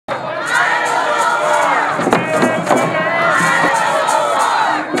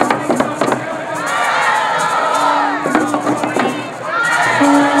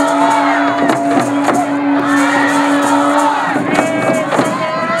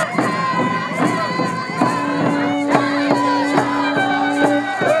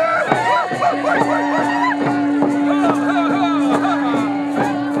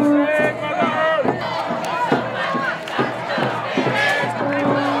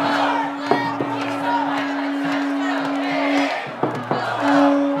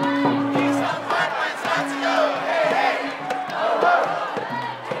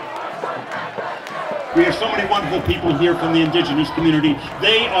wonderful people here from the Indigenous community.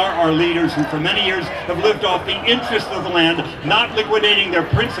 They are our leaders who for many years have lived off the interest of the land, not liquidating their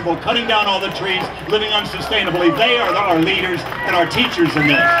principle, cutting down all the trees, living unsustainably. They are our leaders and our teachers in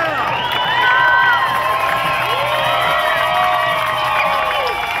this.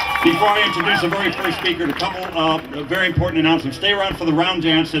 Before I introduce the very first speaker, a couple very important announcements. Stay around for the round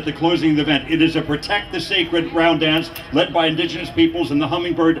dance at the closing of the event. It is a Protect the Sacred round dance led by Indigenous Peoples and the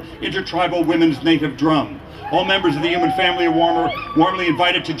Hummingbird Intertribal Women's Native Drum. All members of the human family are warmly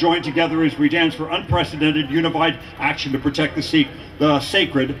invited to join together as we dance for unprecedented unified action to protect the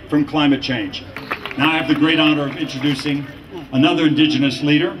sacred from climate change. Now I have the great honor of introducing another Indigenous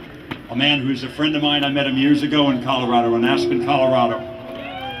leader, a man who is a friend of mine. I met him years ago in Colorado, in Aspen, Colorado.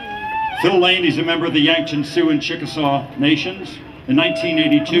 Phil Lane, he's a member of the Yankton Sioux and Chickasaw Nations. In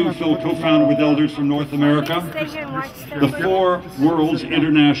 1982, Phil co-founded with elders from North America the Four Worlds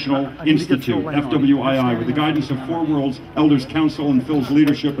International Institute, FWII. With the guidance of Four Worlds Elders Council and Phil's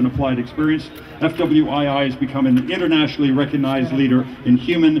leadership and applied experience, FWII has become an internationally recognized leader in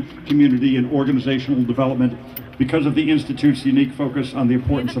human, community, and organizational development because of the Institute's unique focus on the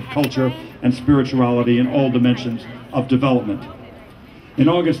importance of culture and spirituality in all dimensions of development. In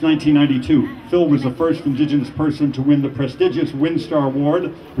August 1992, Phil was the first Indigenous person to win the prestigious WinStar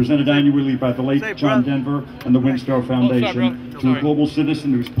Award, presented annually by the late John Denver and the WinStar Foundation, to a global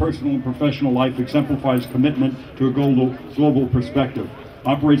citizen whose personal and professional life exemplifies commitment to a global perspective,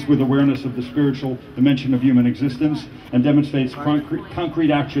 operates with awareness of the spiritual dimension of human existence, and demonstrates concrete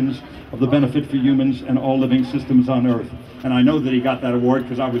actions of the benefit for humans and all living systems on Earth. And I know that he got that award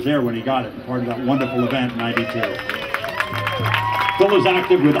because I was there when he got it, part of that wonderful event in '92. Phil is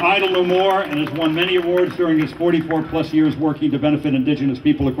active with Idle No More and has won many awards during his 44+ years working to benefit Indigenous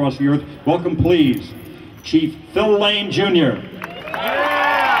people across the earth. Welcome, please, Chief Phil Lane, Jr.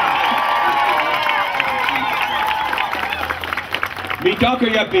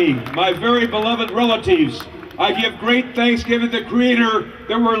 Mitakayapi, my very beloved relatives, I give great thanksgiving to the Creator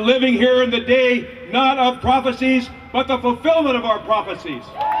that we're living here in the day, not of prophecies, but the fulfillment of our prophecies.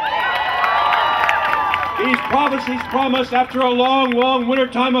 These prophecies promised after a long, long winter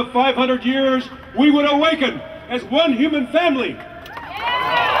time of 500 years, we would awaken as one human family.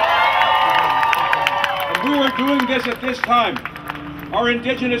 And we are doing this at this time. Our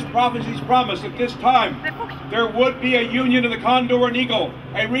Indigenous prophecies promised at this time there would be a union of the condor and eagle,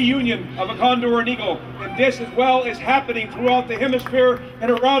 a reunion of a condor and eagle. And this as well is happening throughout the hemisphere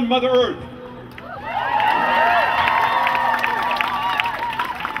and around Mother Earth.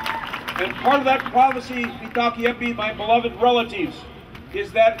 And part of that prophecy, Mitakayepi, my beloved relatives,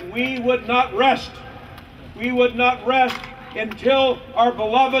 is that we would not rest. We would not rest until our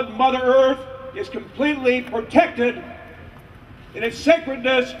beloved Mother Earth is completely protected in its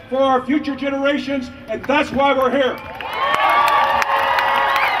sacredness for our future generations, and that's why we're here.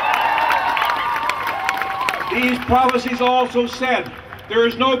 These prophecies also said there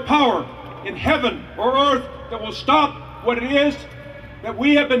is no power in heaven or earth that will stop what it is that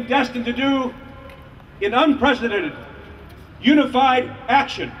we have been destined to do in unprecedented, unified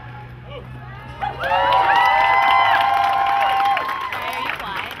action.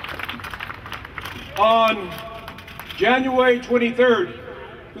 On January 23rd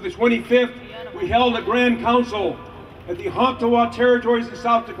to the 25th, we held a Grand Council at the Hontawa Territories in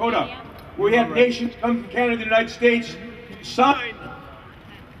South Dakota. We had nations come from Canada and the United States to sign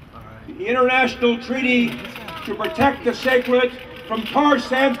the international treaty to protect the sacred from tar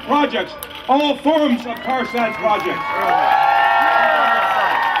sands projects, all forms of tar sands projects.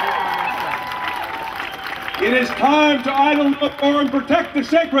 It is time to idle no more and protect the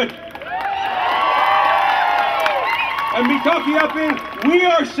sacred. And Mitakayepi, we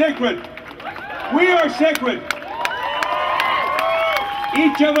are sacred. We are sacred.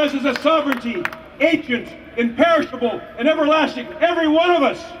 Each of us is a sovereignty, ancient, imperishable, and everlasting. Every one of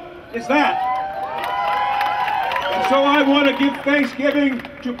us is that. And so I want to give thanksgiving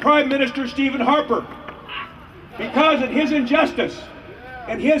to Prime Minister Stephen Harper, because in his injustice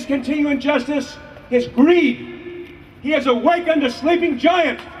and his continuing justice, his greed, he has awakened a sleeping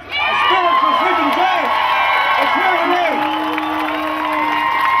giant, a spiritual sleeping giant that's here today.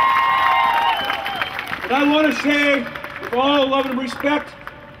 And I want to say, with all love and respect,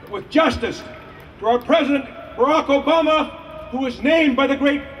 with justice, to our President Barack Obama, who was named by the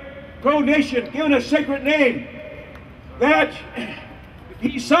great Crow Nation, given a sacred name, that if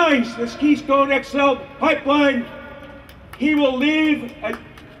he signs this Keystone XL pipeline, he will leave a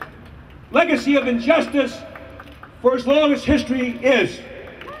legacy of injustice for as long as history is.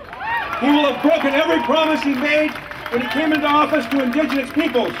 He will have broken every promise he made when he came into office to Indigenous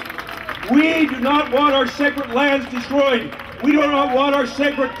peoples. We do not want our sacred lands destroyed. We do not want our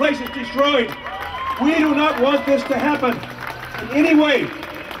sacred places destroyed. We do not want this to happen in any way.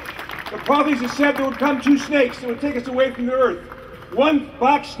 The prophecies said there would come 2 snakes that would take us away from the earth. One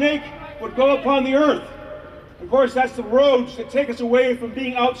black snake would go upon the earth. Of course, that's the roads that take us away from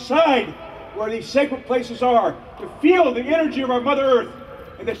being outside where these sacred places are, to feel the energy of our Mother Earth.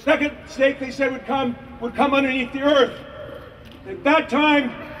 And the second snake, they said, would come underneath the earth. At that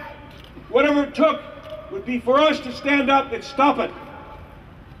time, whatever it took would be for us to stand up and stop it.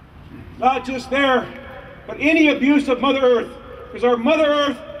 Not just there, but any abuse of Mother Earth. Because our Mother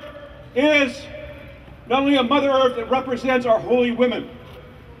Earth is not only a Mother Earth that represents our holy women.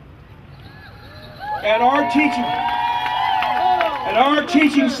 And our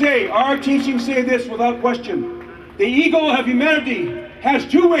teachings say this without question. The eagle of humanity has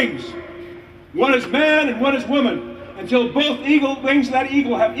 2 wings. One is man and one is woman. Until both wings of that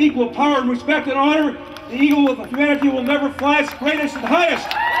eagle have equal power and respect and honor, the eagle of humanity will never fly its greatest and highest.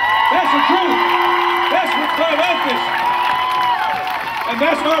 That's the truth. That's what's about this. And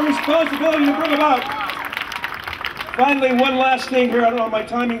that's our responsibility to bring about. Finally, one last thing here. I don't know how my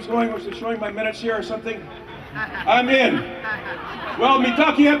timing's going. Was it showing my minutes here or something? I'm in. Well,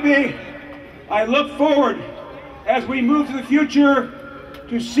 Mitakiape, I look forward as we move to the future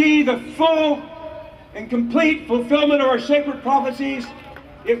to see the full and complete fulfillment of our sacred prophecies.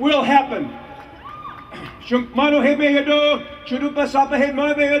 It will happen.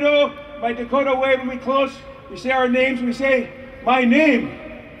 My Dakota way, when we close, we say our names. We say, my name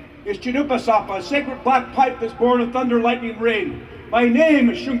is Chinupasapa, a sacred black pipe that's born of thunder, lightning, and rain. My name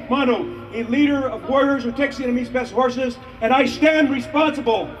is Shunkmano, a leader of warriors who takes the enemy's best horses, and I stand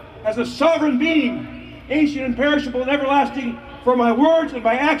responsible as a sovereign being, ancient and perishable and everlasting, for my words and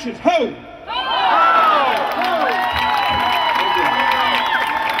my actions. Ho!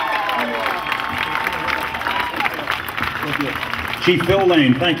 Chief Phil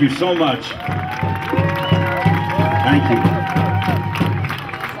Lane, thank you so much. Thank you.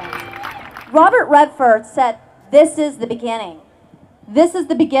 Robert Redford said, "This is the beginning. This is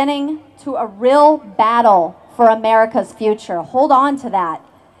the beginning to a real battle for America's future." Hold on to that.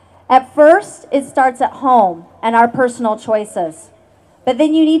 At first, it starts at home and our personal choices. But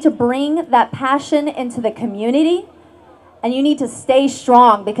then you need to bring that passion into the community, and you need to stay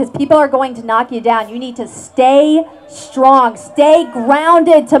strong because people are going to knock you down. You need to stay strong, stay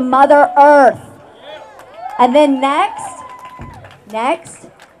grounded to Mother Earth. And then next,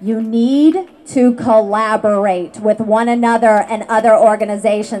 you need to collaborate with one another and other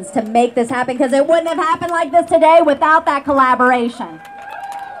organizations to make this happen, because it wouldn't have happened like this today without that collaboration.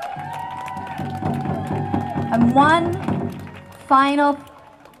 And one final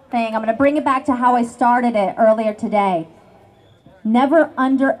thing, I'm going to bring it back to how I started it earlier today. Never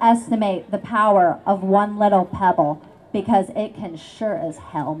underestimate the power of one little pebble, because it can sure as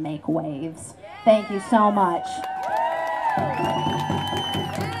hell make waves. Thank you so much.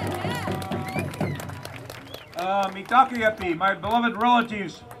 Mitakiapi, my beloved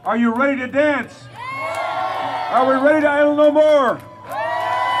relatives, are you ready to dance? Are we ready to idle no more?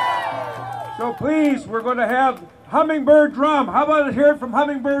 So please, we're going to have Hummingbird Drum. How about it here from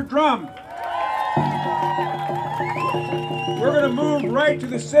Hummingbird Drum? We're going to move right to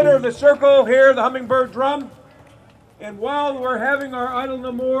the center of the circle here, the Hummingbird Drum. And while we're having our Idle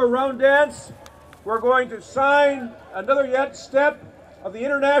No More round dance, we're going to sign another yet step of the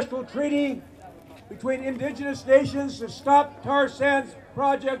international treaty between indigenous nations to stop tar sands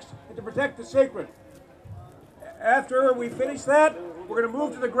projects and to protect the sacred. After we finish that, we're going to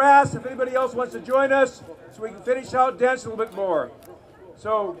move to the grass if anybody else wants to join us, so we can finish out dance a little bit more.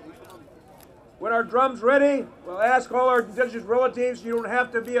 So when our drum's ready, we'll ask all our indigenous relatives, you don't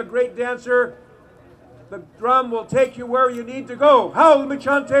have to be a great dancer. The drum will take you where you need to go. How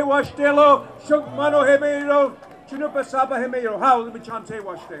michante washtelo, shunk mano hemeiro, chunupa sapa hemeiro. How michante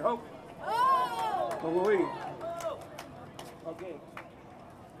washte. Ho. Okay.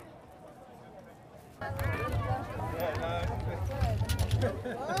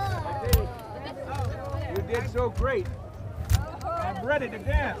 You did so great. I'm ready to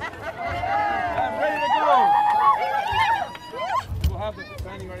dance. I'm ready to go. We'll have the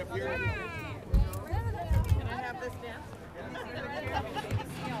signing right up here. Can I have this dance?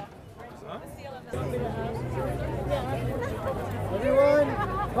 Everyone,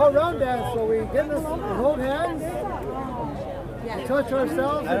 go round dance so we get this, we hold hands, we touch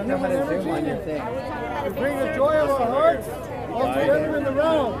ourselves with human energy, we bring the joy of our hearts all together in the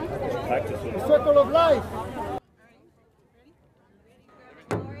round, the circle of life.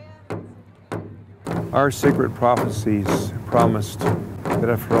 Our sacred prophecies promised that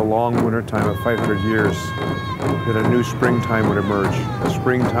after a long winter time of 500 years, that a new springtime would emerge. A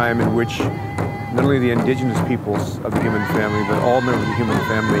springtime in which not only the indigenous peoples of the human family, but all members of the human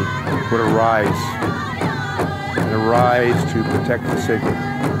family would arise, and arise to protect the sacred,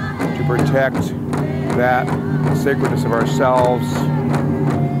 to protect that sacredness of ourselves,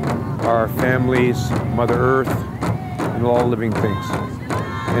 our families, Mother Earth, and all living things.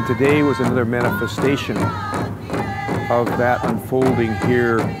 And today was another manifestation of that unfolding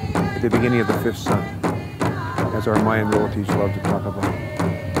here at the beginning of the fifth sun, as our Mayan relatives love to talk about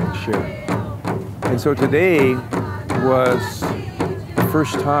and share. And so today was the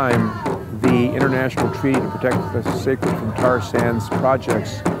first time the international treaty to protect the sacred from tar sands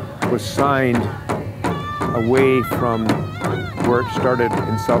projects was signed away from where it started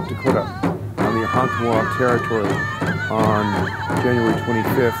in South Dakota on the Oconomowoc territory on January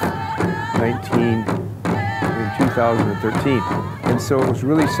 25th, 2013. And so it was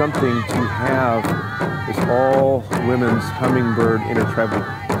really something to have this all-women's hummingbird intertribal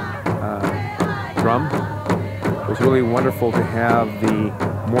drum. It was really wonderful to have the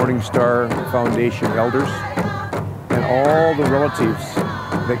Morningstar Foundation elders and all the relatives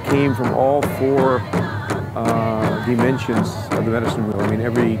that came from all four dimensions of the medicine wheel. I mean,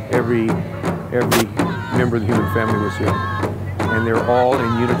 every member of the human family was here. And they're all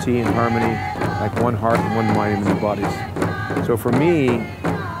in unity and harmony, like one heart and one mind and two bodies. So for me,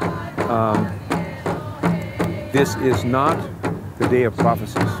 this is not the day of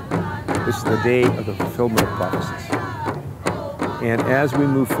prophecies. This is the day of the fulfillment of prophecies. And as we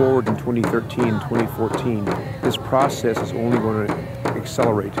move forward in 2013 and 2014, this process is only going to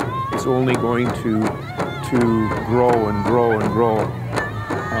accelerate. It's only going to grow and grow and grow.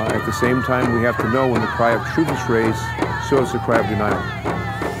 At the same time, we have to know when the cry of truth is raised, so is the cry of denial.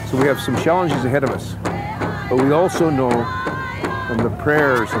 So we have some challenges ahead of us. But we also know from the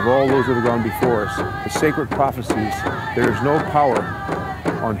prayers of all those that have gone before us, the sacred prophecies, there is no power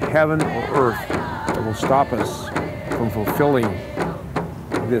on heaven or earth that will stop us from fulfilling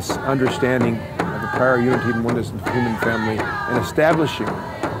this understanding of the prior unity and oneness of the human family and establishing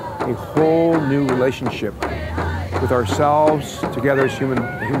a whole new relationship with ourselves, together as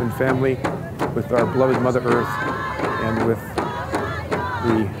human family, with our beloved Mother Earth, and with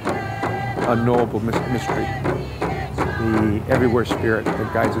the unknowable mystery, the everywhere spirit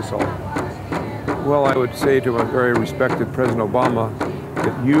that guides us all. Well, I would say to my very respected President Obama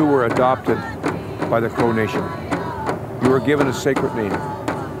that you were adopted by the Crow Nation. You were given a sacred name.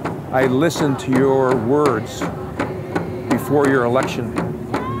 I listened to your words before your election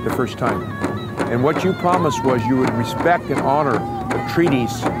the first time. And what you promised was you would respect and honor the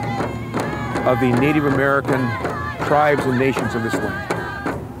treaties of the Native American tribes and nations of this land.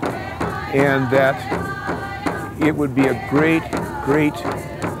 And that it would be a great, great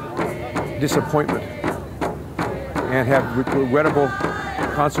disappointment and have regrettable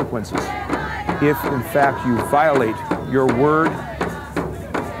consequences if, in fact, you violate your word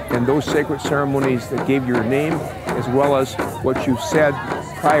and those sacred ceremonies that gave your name, as well as what you said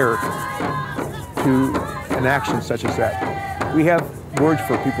prior to an action such as that. We have words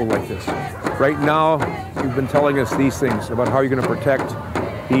for people like this. Right now, you've been telling us these things about how you're going to protect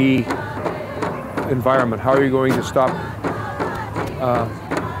the environment, how are you going to stop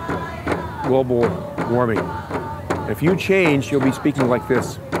global warming. And if you change, you'll be speaking like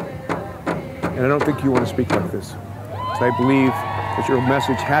this. And I don't think you want to speak like this. So I believe that your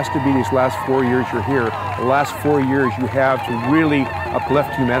message has to be these last 4 years you're here. The last 4 years you have to really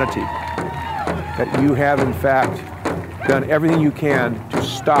uplift humanity. That you have, in fact, done everything you can to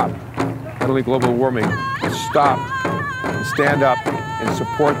stop not only global warming, but stop and stand up and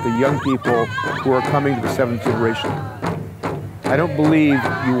support the young people who are coming to the seventh generation. I don't believe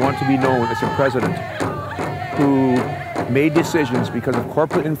you want to be known as a president who made decisions because of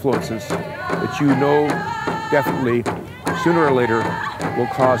corporate influences that you know definitely sooner or later will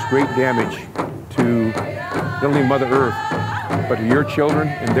cause great damage to not only Mother Earth, but to your children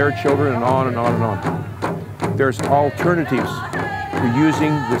and their children and on and on and on. There's alternatives to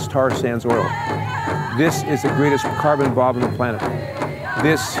using this tar sands oil. This is the greatest carbon bomb on the planet.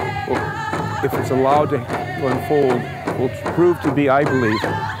 This, if it's allowed to unfold, will prove to be, I believe,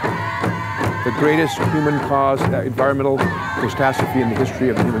 the greatest human-caused environmental catastrophe in the history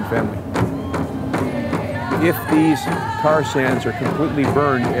of the human family. If these tar sands are completely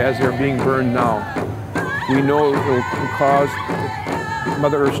burned as they're being burned now, we know it will cause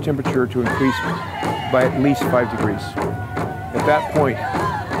Mother Earth's temperature to increase by at least 5 degrees. At that point,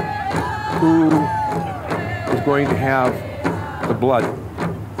 who is going to have the blood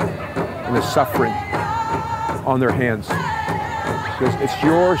and the suffering on their hands? Because it's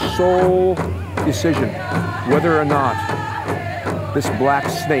your sole decision whether or not this black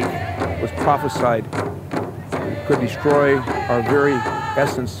snake was prophesied could destroy our very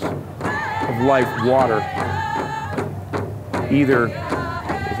essence of life, water. Either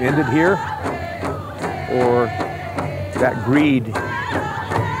it's ended here, or that greed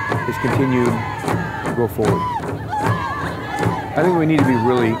is continued to go forward. I think we need to be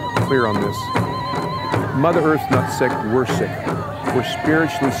really clear on this. Mother Earth's not sick, we're sick. We're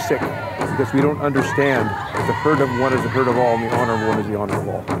spiritually sick because we don't understand that the hurt of one is the hurt of all and the honor of one is the honor of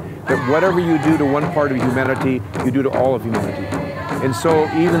all. That whatever you do to one part of humanity, you do to all of humanity. And so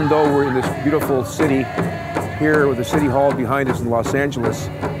even though we're in this beautiful city here with the city hall behind us in Los Angeles,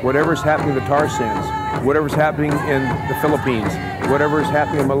 whatever's happening in the tar sands, whatever's happening in the Philippines, whatever's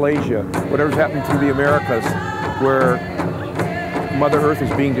happening in Malaysia, whatever's happening through the Americas, where Mother Earth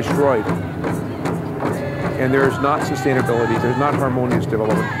is being destroyed. And there's not sustainability, there's not harmonious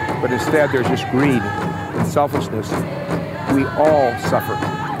development, but instead there's just greed and selfishness. We all suffer.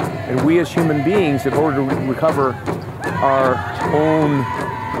 And we as human beings, in order to recover our own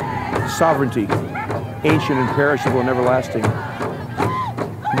sovereignty, ancient and perishable and everlasting,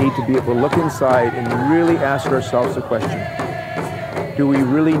 need to be able to look inside and really ask ourselves the question, do we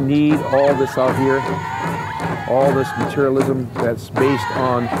really need all this out here? All this materialism that's based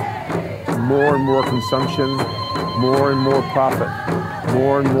on more and more consumption, more and more profit,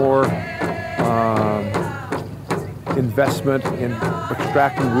 more and more investment in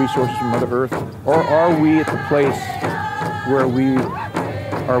extracting resources from Mother Earth? Or are we at the place where we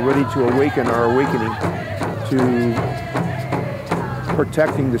are ready to awaken our awakening to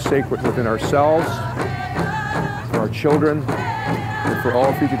protecting the sacred within ourselves, for our children, and for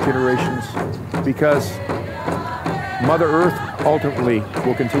all future generations? Because Mother Earth ultimately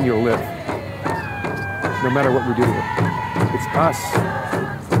will continue to live, no matter what we do to her. It's us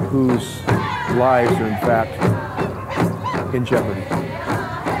whose lives are in fact in jeopardy.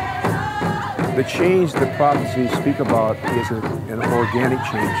 The change the prophecies speak about is an organic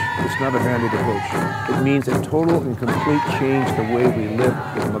change. It's not a band-aid approach. It means a total and complete change the way we live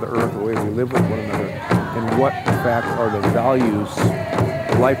with Mother Earth, the way we live with one another, and what in fact are the values,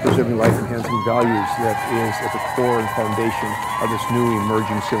 life-preserving, life-enhancing values that is at the core and foundation of this new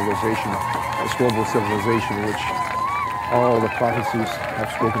emerging civilization, this global civilization which all the prophecies have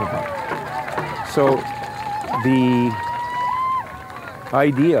spoken about. So the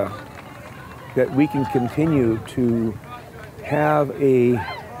idea that we can continue to have a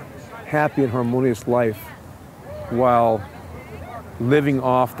happy and harmonious life while living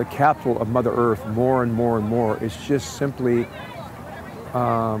off the capital of Mother Earth more and more and more is just simply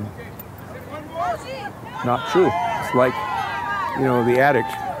not true. It's like, the addict,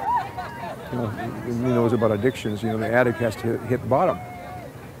 he knows about addictions, the addict has to hit bottom.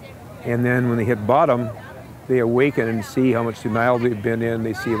 And then when they hit bottom, they awaken and see how much denial they've been in,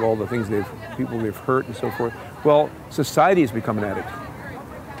 they see of all the things people they've hurt and so forth. Well, society has become an addict.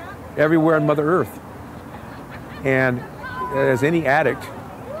 Everywhere on Mother Earth. And as any addict,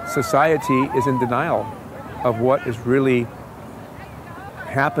 society is in denial of what is really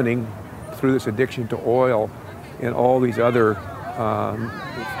happening through this addiction to oil and all these other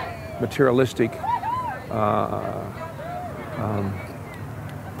materialistic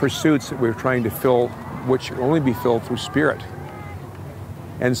pursuits that we're trying to fill, which can only be filled through spirit.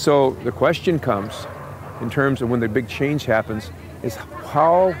 And so the question comes, in terms of when the big change happens, is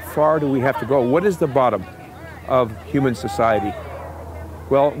how far do we have to go? What is the bottom of human society?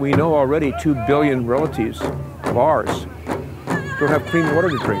 Well, we know already 2 billion relatives of ours don't have clean water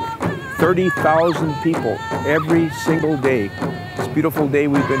to drink. 30,000 people every single day, this beautiful day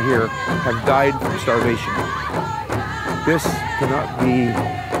we've been here, have died from starvation. This cannot be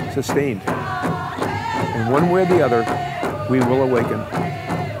sustained. And one way or the other, we will awaken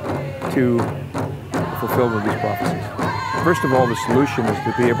to the fulfillment of these prophecies. First of all, the solution is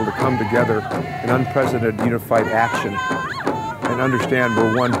to be able to come together in unprecedented unified action and understand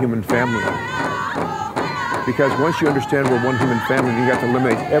we're one human family. Because once you understand we're one human family, you have to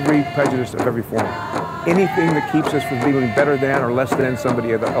eliminate every prejudice of every form. Anything that keeps us from being better than or less than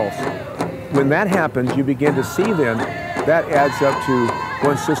somebody else. When that happens, you begin to see then that adds up to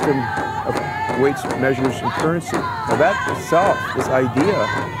one system of weights, measures, and currency. Now that itself, this idea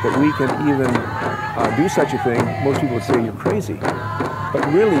that we can even do such a thing, most people would say you're crazy. But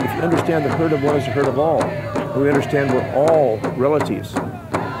really, if you understand the hurt of one is the hurt of all, and we understand we're all relatives,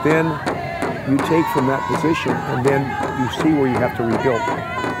 then you take from that position and then you see where you have to rebuild.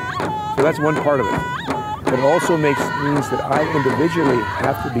 So that's one part of it. But it also means that I individually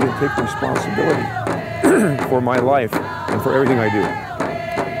have to be and take responsibility for my life and for everything I do.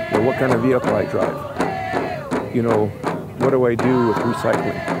 You know, what kind of vehicle I drive. You know, what do I do with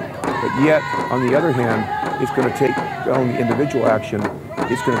recycling? But yet, on the other hand, it's going to take only individual action.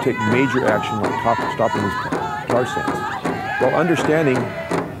 It's going to take major action like stopping these tar sands. While understanding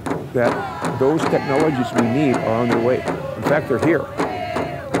that those technologies we need are on their way. In fact, they're here.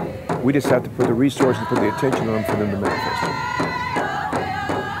 We just have to put the resources, put the attention on them for them to manifest.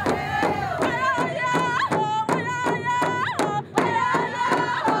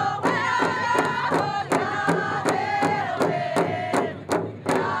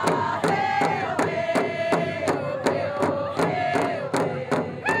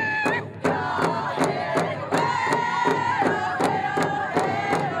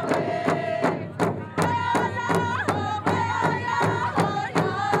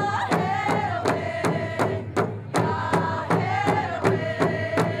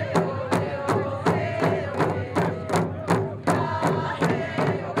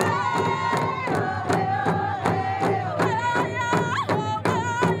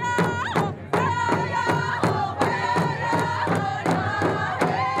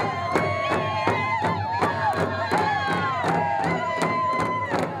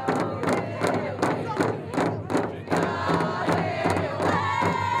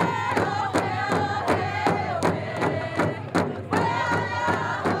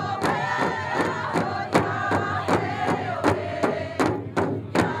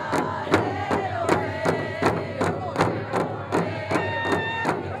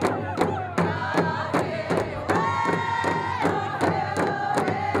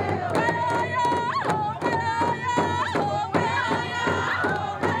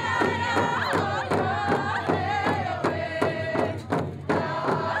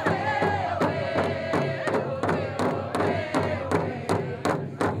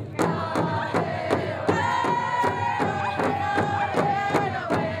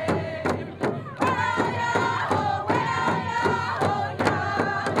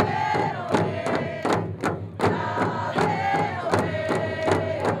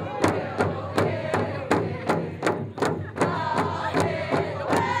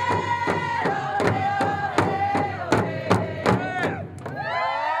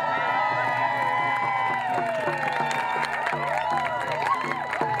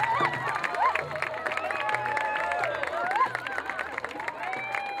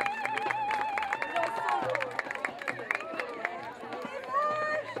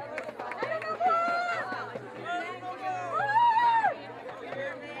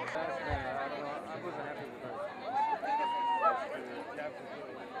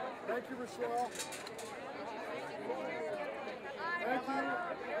 Thank you, Michelle. Thank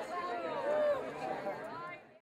you.